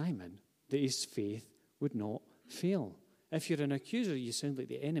for Simon that his faith would not fail. If you're an accuser, you sound like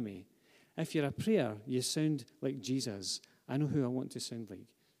the enemy. If you're a prayer, you sound like Jesus, I know who I want to sound like.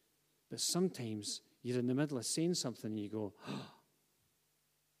 That sometimes you're in the middle of saying something and you go, oh,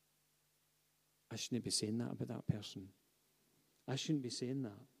 I shouldn't be saying that about that person. I shouldn't be saying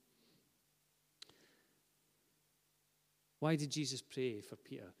that. Why did Jesus pray for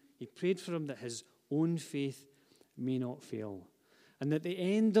Peter? He prayed for him that his own faith may not fail. And at the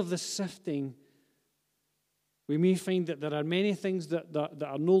end of the sifting, we may find that there are many things that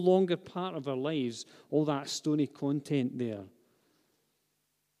are no longer part of our lives, all that stony content there.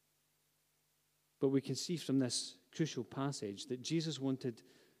 But we can see from this crucial passage that Jesus wanted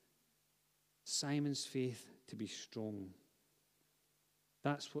Simon's faith to be strong.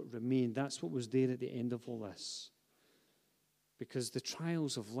 That's what remained. That's what was there at the end of all this. Because the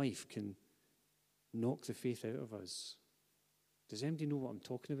trials of life can knock the faith out of us. Does anybody know what I'm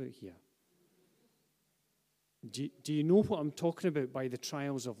talking about here? Do you know what I'm talking about by the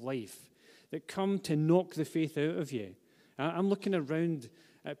trials of life that come to knock the faith out of you? I'm looking around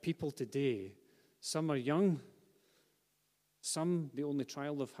at people today. Some are young. Some, the only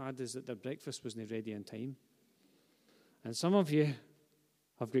trial they've had is that their breakfast wasn't ready in time. And some of you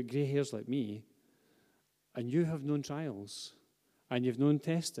have got grey hairs like me, and you have known trials, and you've known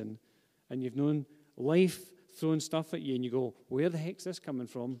testing, and you've known life throwing stuff at you, and you go, where the heck's this coming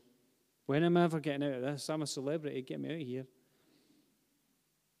from? When am I ever getting out of this? I'm a celebrity, get me out of here.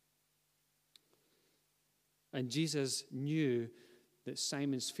 And Jesus knew that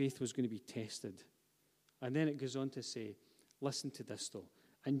Simon's faith was going to be tested. And then it goes on to say, listen to this though.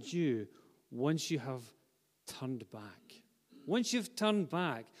 And you, once you have turned back, once you've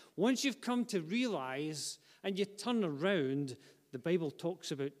come to realize and you turn around, the Bible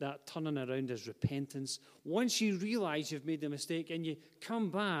talks about that turning around as repentance. Once you realize you've made the mistake and you come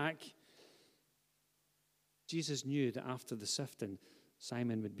back, Jesus knew that after the sifting,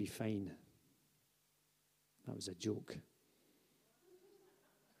 Simon would be fine. That was a joke.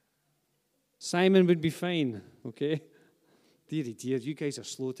 Simon would be fine, okay? Dearie dear, you guys are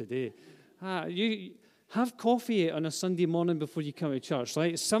slow today. You have coffee on a Sunday morning before you come to church,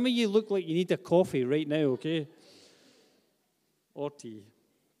 right? Some of you look like you need a coffee right now, okay? Or tea.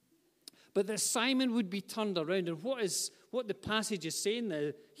 But that Simon would be turned around. And what the passage is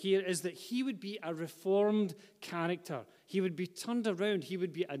saying here is that he would be a reformed character. He would be turned around. He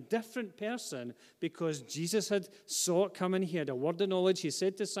would be a different person because Jesus had saw it coming. He had a word of knowledge. He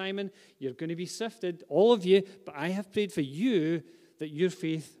said to Simon, you're going to be sifted, all of you, but I have prayed for you that your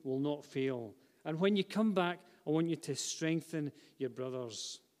faith will not fail. And when you come back, I want you to strengthen your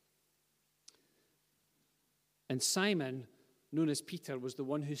brothers. And Simon, known as Peter, was the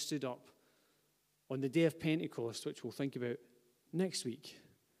one who stood up on the day of Pentecost, which we'll think about next week.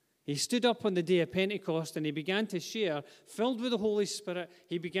 He stood up on the day of Pentecost and he began to share, filled with the Holy Spirit,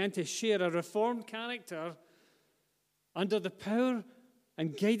 he began to share a reformed character under the power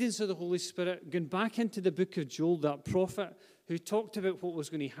and guidance of the Holy Spirit, going back into the book of Joel, that prophet who talked about what was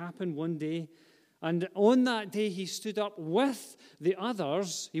going to happen one day. And on that day, he stood up with the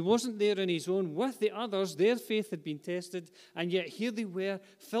others. He wasn't there on his own. With the others, their faith had been tested. And yet here they were,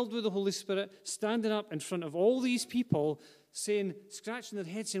 filled with the Holy Spirit, standing up in front of all these people, saying, scratching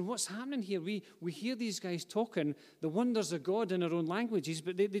their heads, saying, what's happening here? We hear these guys talking the wonders of God in our own languages,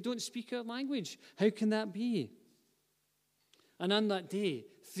 but they don't speak our language. How can that be? And on that day,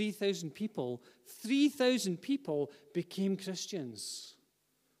 3,000 people became Christians.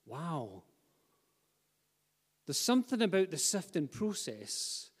 Wow. There's something about the sifting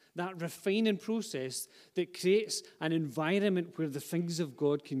process, that refining process, that creates an environment where the things of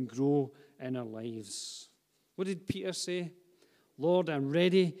God can grow in our lives. What did Peter say? Lord, I'm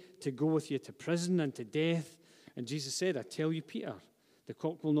ready to go with you to prison and to death. And Jesus said, I tell you, Peter, the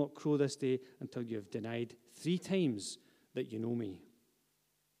cock will not crow this day until you have denied 3 times that you know me.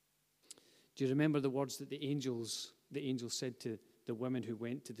 Do you remember the words that the angel said to the women who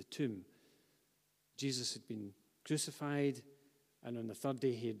went to the tomb? Jesus had been crucified, and on the 3rd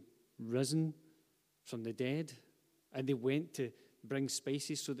day he had risen from the dead. And they went to bring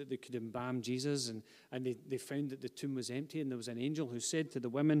spices so that they could embalm Jesus. And they found that the tomb was empty, and there was an angel who said to the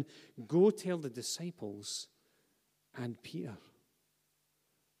women, go tell the disciples and Peter.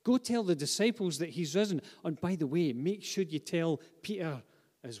 Go tell the disciples that he's risen. And by the way, make sure you tell Peter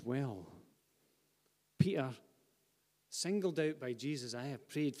as well. Peter, singled out by Jesus, I have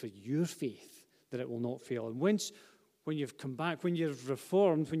prayed for your faith, that it will not fail. And when you've come back, when you've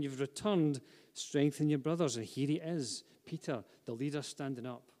reformed, when you've returned, strengthen your brothers. And here he is, Peter, the leader, standing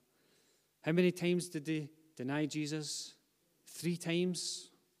up. How many times did they deny Jesus? 3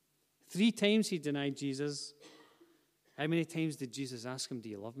 times. 3 times he denied Jesus. How many times did Jesus ask him, do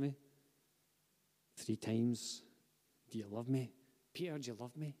you love me? 3 times. do you love me? Peter, do you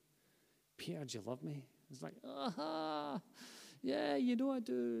love me? Peter, do you love me? It's like, yeah, you know I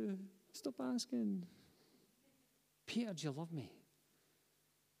do. Stop asking. Peter, do you love me?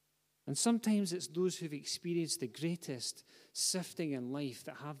 And sometimes it's those who've experienced the greatest sifting in life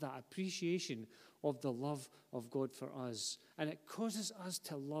that have that appreciation of the love of God for us. And it causes us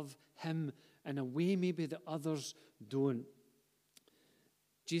to love him in a way maybe that others don't.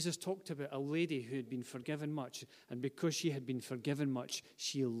 Jesus talked about a lady who had been forgiven much, and because she had been forgiven much,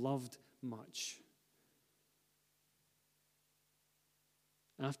 she loved much.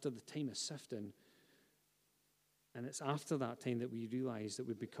 After the time of sifting, and it's after that time that we realize that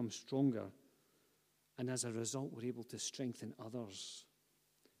we become stronger, and as a result, we're able to strengthen others.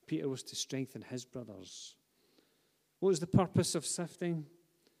 Peter was to strengthen his brothers. What was the purpose of sifting?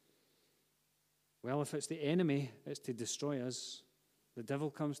 Well, if it's the enemy, it's to destroy us. The devil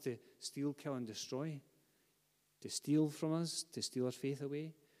comes to steal, kill, and destroy, to steal from us, to steal our faith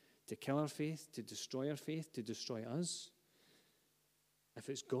away, to kill our faith, to destroy our faith, to destroy us. If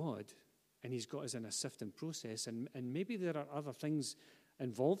it's God, and he's got us in a sifting process, and maybe there are other things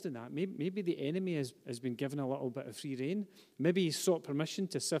involved in that. Maybe the enemy has been given a little bit of free rein. Maybe he's sought permission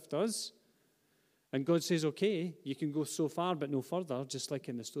to sift us, and God says, okay, you can go so far but no further, just like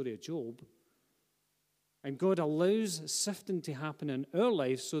in the story of Job. And God allows sifting to happen in our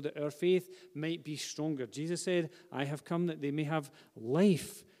lives so that our faith might be stronger. Jesus said, I have come that they may have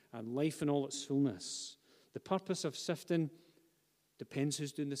life, and life in all its fullness. The purpose of sifting depends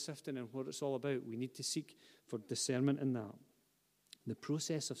who's doing the sifting and what it's all about. We need to seek for discernment in that. The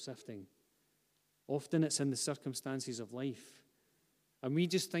process of sifting, often it's in the circumstances of life. And we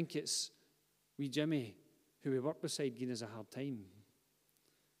just think it's wee Jimmy, who we work beside, giving us a hard time.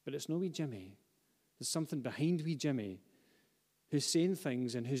 But it's no wee Jimmy. There's something behind wee Jimmy who's saying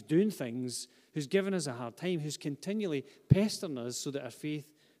things and who's doing things, who's giving us a hard time, who's continually pestering us so that our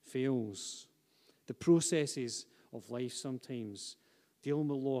faith fails. The processes of life sometimes, dealing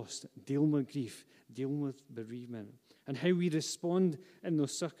with loss, dealing with grief, dealing with bereavement, and how we respond in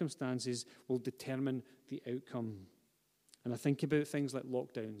those circumstances will determine the outcome. And I think about things like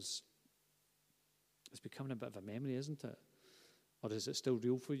lockdowns. It's becoming a bit of a memory, isn't it? Or is it still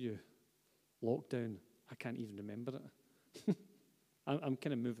real for you? Lockdown, I can't even remember it. I'm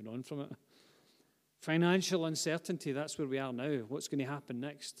kind of moving on from it. Financial uncertainty, that's where we are now. What's going to happen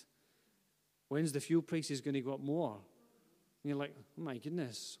next? When's the fuel prices going to go up more? And you're like, oh my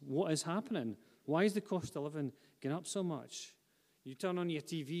goodness, what is happening? Why is the cost of living going up so much? You turn on your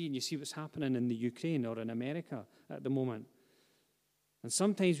TV and you see what's happening in the Ukraine or in America at the moment. And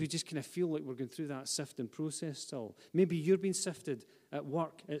sometimes we just kind of feel like we're going through that sifting process still. Maybe you're being sifted at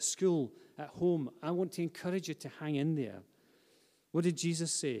work, at school, at home. I want to encourage you to hang in there. What did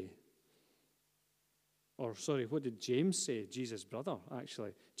Jesus say? What did James say? Jesus' brother,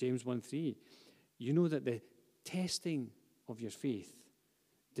 actually. James 1:3. You know that the testing of your faith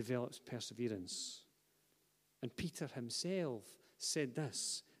develops perseverance. And Peter himself said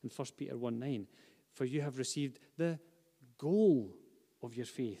this in 1 Peter 1:9. For you have received the goal of your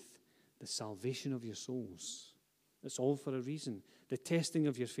faith, the salvation of your souls. It's all for a reason. The testing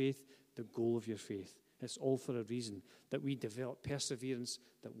of your faith, the goal of your faith. It's all for a reason, that we develop perseverance,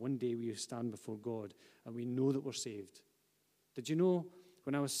 that one day we stand before God and we know that we're saved. Did you know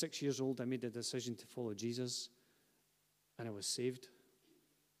when I was 6 years old, I made a decision to follow Jesus and I was saved?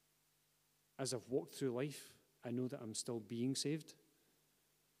 As I've walked through life, I know that I'm still being saved.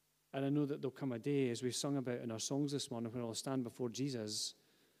 And I know that there'll come a day, as we sung about in our songs this morning, when I'll stand before Jesus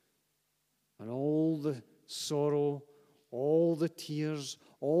and all the sorrow, all the tears,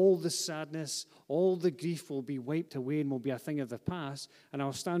 all the sadness, all the grief will be wiped away and will be a thing of the past. And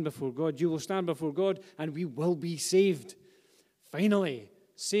I'll stand before God. You will stand before God and we will be saved. Finally,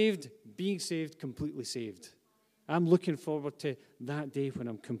 saved, being saved, completely saved. I'm looking forward to that day when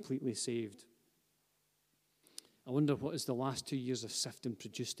I'm completely saved. I wonder what has the last 2 years of sifting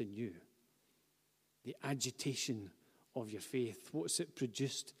produced in you? The agitation of your faith. What's it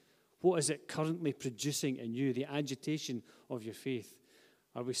produced? What is it currently producing in you? The agitation of your faith.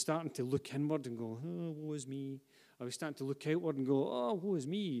 Are we starting to look inward and go, oh, woe is me? Are we starting to look outward and go, oh, woe is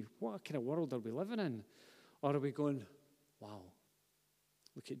me? What kind of world are we living in? Or are we going, wow,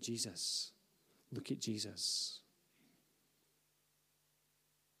 look at Jesus. Look at Jesus.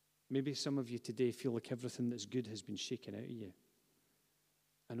 Maybe some of you today feel like everything that's good has been shaken out of you.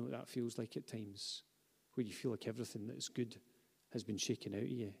 I know what that feels like at times, where you feel like everything that's good has been shaken out of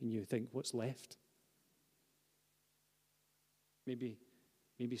you, and you think, what's left? Maybe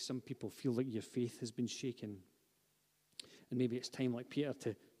some people feel like your faith has been shaken, and maybe it's time, like Peter,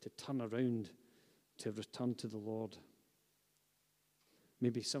 to turn around, to return to the Lord.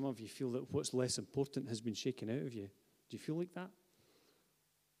 Maybe some of you feel that what's less important has been shaken out of you. Do you feel like that?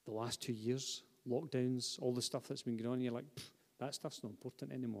 The last 2 years, lockdowns, all the stuff that's been going on, you're like, that stuff's not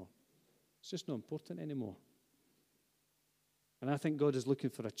important anymore. It's just not important anymore. And I think God is looking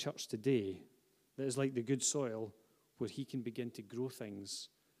for a church today that is like the good soil where he can begin to grow things,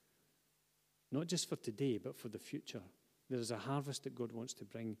 not just for today, but for the future. There is a harvest that God wants to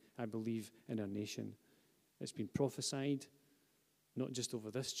bring, I believe, in our nation. It's been prophesied, not just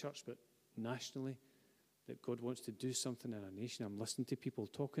over this church, but nationally, that God wants to do something in our nation. I'm listening to people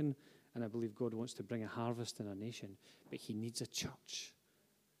talking, and I believe God wants to bring a harvest in our nation. But he needs a church,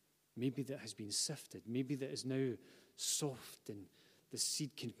 maybe that has been sifted, maybe that is now soft and the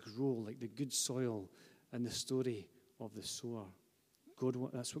seed can grow like the good soil and the story of the sower.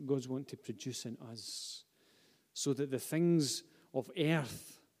 That's what God's wanting to produce in us, so that the things of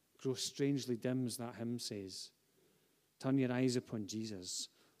earth grow strangely dim, as that hymn says. Turn your eyes upon Jesus.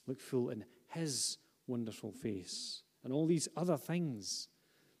 Look full in his wonderful face. And all these other things,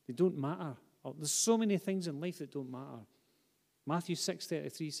 they don't matter. There's so many things in life that don't matter. Matthew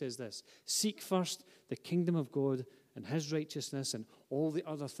 6:33 says this: seek first the kingdom of God and his righteousness, and all the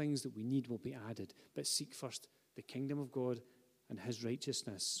other things that we need will be added. But seek first the kingdom of God and his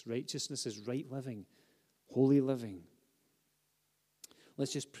righteousness. Righteousness is right living, holy living.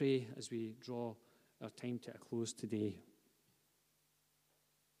 Let's just pray as we draw our time to a close today.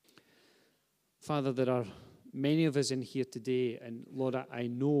 Father, there are many of us in here today, and Lord, I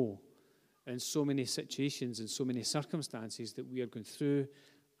know in so many situations and so many circumstances that we are going through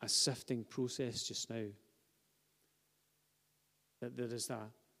a sifting process just now. That there is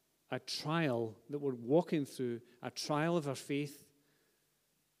a trial that we're walking through, a trial of our faith,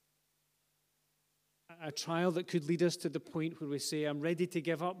 a trial that could lead us to the point where we say, I'm ready to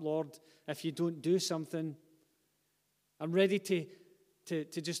give up, Lord, if you don't do something. I'm ready to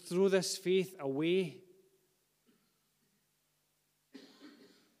just throw this faith away.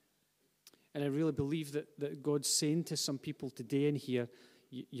 And I really believe that God's saying to some people today in here,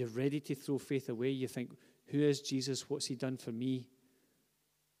 you're ready to throw faith away. You think, who is Jesus? What's he done for me?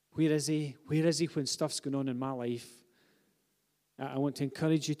 Where is he? Where is he when stuff's going on in my life? I want to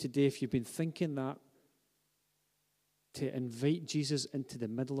encourage you today, if you've been thinking that, to invite Jesus into the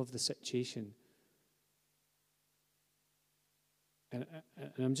middle of the situation. And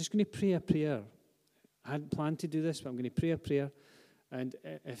I'm just going to pray a prayer. I hadn't planned to do this, but I'm going to pray a prayer. And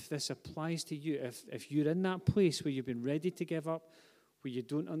if this applies to you, if you're in that place where you've been ready to give up, where you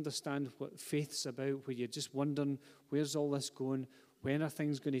don't understand what faith's about, where you're just wondering, where's all this going? When are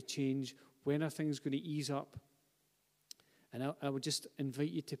things going to change? When are things going to ease up? And I would just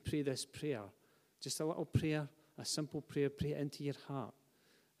invite you to pray this prayer. Just a little prayer, a simple prayer. Pray it into your heart.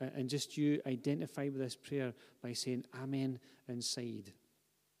 And just you identify with this prayer by saying amen inside.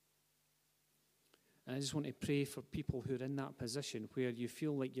 And I just want to pray for people who are in that position where you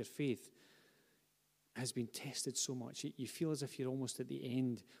feel like your faith has been tested so much. You feel as if you're almost at the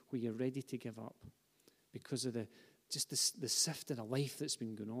end where you're ready to give up because of the sifting of life that's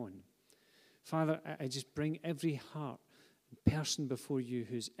been going on. Father, I just bring every heart and person before you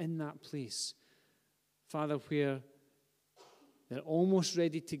who's in that place. Father, where they're almost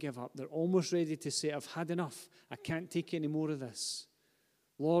ready to give up. They're almost ready to say, I've had enough. I can't take any more of this.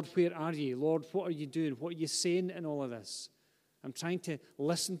 Lord, where are you? Lord, what are you doing? What are you saying in all of this? I'm trying to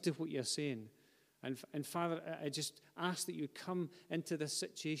listen to what you're saying. And Father, I just ask that you come into this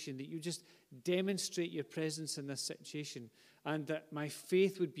situation, that you just demonstrate your presence in this situation, and that my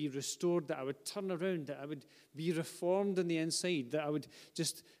faith would be restored, that I would turn around, that I would be reformed on the inside, that I would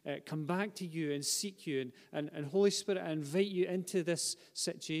just come back to you and seek you. And Holy Spirit, I invite you into this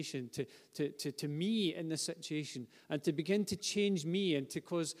situation, to me in this situation, and to begin to change me and to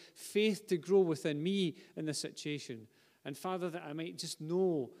cause faith to grow within me in this situation. And Father, that I might just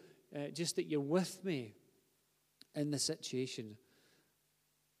know just that you're with me in the situation.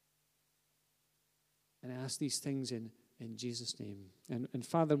 And I ask these things in Jesus' name. And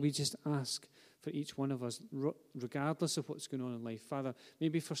Father, we just ask for each one of us, regardless of what's going on in life. Father,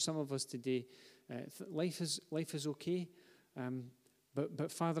 maybe for some of us today, life is okay. But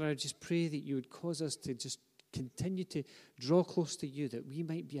Father, I just pray that you would cause us to just continue to draw close to you, that we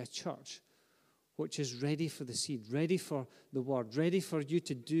might be a church which is ready for the seed, ready for the word, ready for you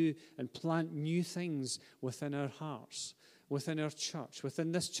to do and plant new things within our hearts, within our church,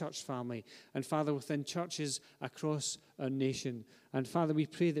 within this church family, and Father, within churches across our nation. And Father, we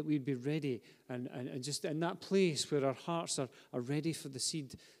pray that we'd be ready and just in that place where our hearts are ready for the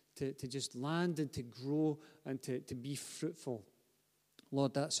seed to just land and to grow and to be fruitful.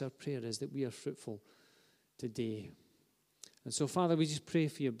 Lord, that's our prayer, is that we are fruitful today. And so, Father, we just pray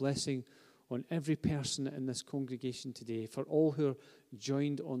for your blessing on every person in this congregation today, for all who are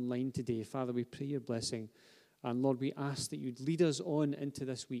joined online today. Father, we pray your blessing. And Lord, we ask that you'd lead us on into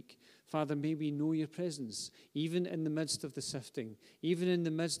this week. Father, may we know your presence, even in the midst of the sifting, even in the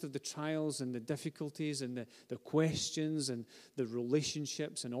midst of the trials and the difficulties and the questions and the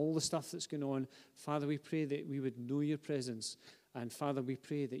relationships and all the stuff that's going on. Father, we pray that we would know your presence. And Father, we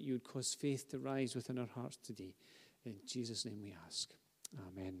pray that you would cause faith to rise within our hearts today. In Jesus' name we ask.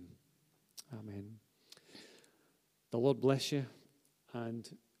 Amen. Amen. The Lord bless you. And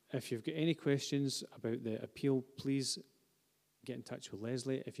if you've got any questions about the appeal, please get in touch with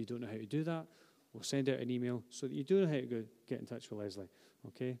Leslie. If you don't know how to do that, we'll send out an email so that you do know how to get in touch with Leslie.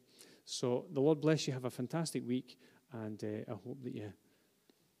 Okay? So the Lord bless you. Have a fantastic week. And I hope that you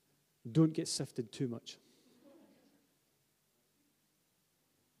don't get sifted too much.